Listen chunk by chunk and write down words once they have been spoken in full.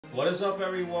What is up,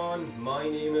 everyone? My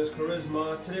name is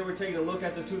Kuhhrizma. Today we're taking a look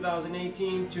at the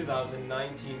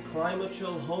 2018-2019 Climate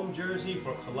Chill home jersey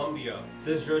for Colombia.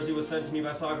 This jersey was sent to me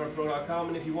by soccerpro.com,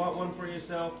 and if you want one for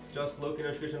yourself, just look in the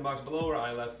description box below where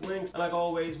I left links. And like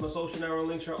always, my social network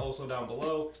links are also down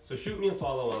below, so shoot me a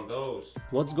follow on those.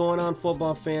 What's going on,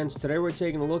 football fans? Today we're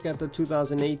taking a look at the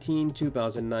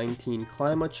 2018-2019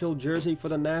 Climate Chill jersey for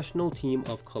the national team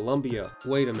of Colombia.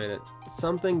 Wait a minute,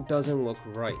 something doesn't look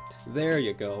right. There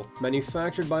you go.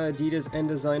 Manufactured by Adidas and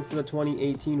designed for the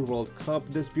 2018 World Cup,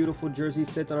 this beautiful jersey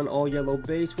sits on an all-yellow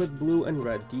base with blue and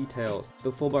red details.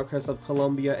 The football crest of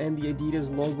Colombia and the Adidas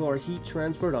logo are heat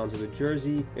transferred onto the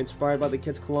jersey. Inspired by the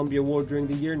kits Colombia wore during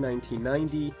the year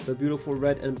 1990, the beautiful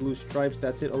red and blue stripes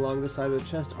that sit along the side of the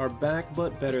chest are back,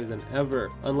 but better than ever.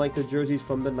 Unlike the jerseys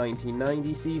from the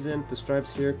 1990 season, the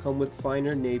stripes here come with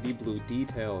finer navy blue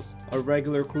details. A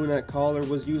regular crew neck collar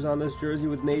was used on this jersey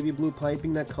with navy blue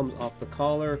piping that comes off the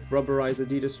collar. Rubberized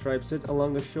Adidas stripes sit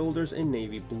along the shoulders in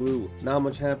navy blue. Not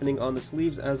much happening on the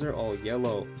sleeves as they're all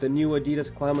yellow. The new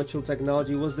Adidas Climate Chill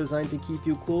technology was designed to keep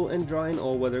you cool and dry in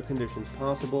all weather conditions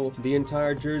possible. The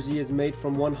entire jersey is made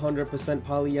from 100%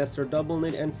 polyester double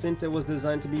knit, and since it was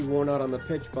designed to be worn out on the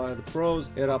pitch by the pros,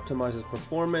 it optimizes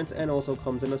performance and also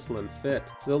comes in a slim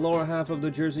fit. The lower half of the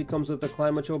jersey comes with the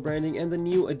Climate Chill branding and the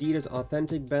new Adidas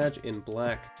Authentic badge in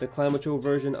black. The Climate Chill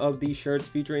version of these shirts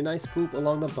feature a nice scoop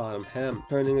along the bottom hem.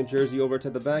 Turning the jersey over to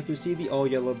the back, you see the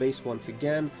all-yellow base once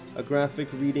again. A graphic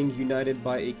reading "United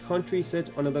by a Country"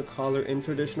 sits under the collar in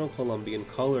traditional Colombian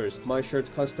colors. My shirt's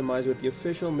customized with the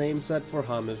official name set for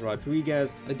James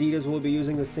Rodriguez. Adidas will be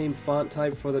using the same font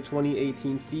type for the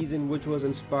 2018 season, which was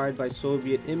inspired by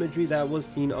Soviet imagery that was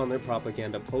seen on their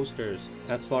propaganda posters.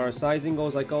 As far as sizing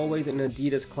goes, like always, in an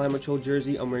Adidas Climate Chill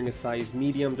jersey, I'm wearing a size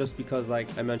medium just because, like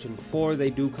I mentioned before,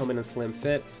 they do come in a slim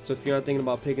fit. So if you're not thinking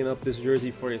about picking up this jersey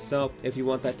for yourself, if you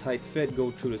want that tight fit,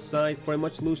 go true to size. For a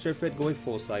much looser fit, go a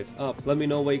full size up. Let me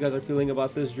know what you guys are feeling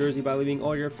about this jersey by leaving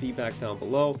all your feedback down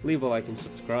below. Leave a like and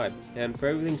subscribe. And for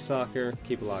everything soccer,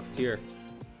 keep it locked here.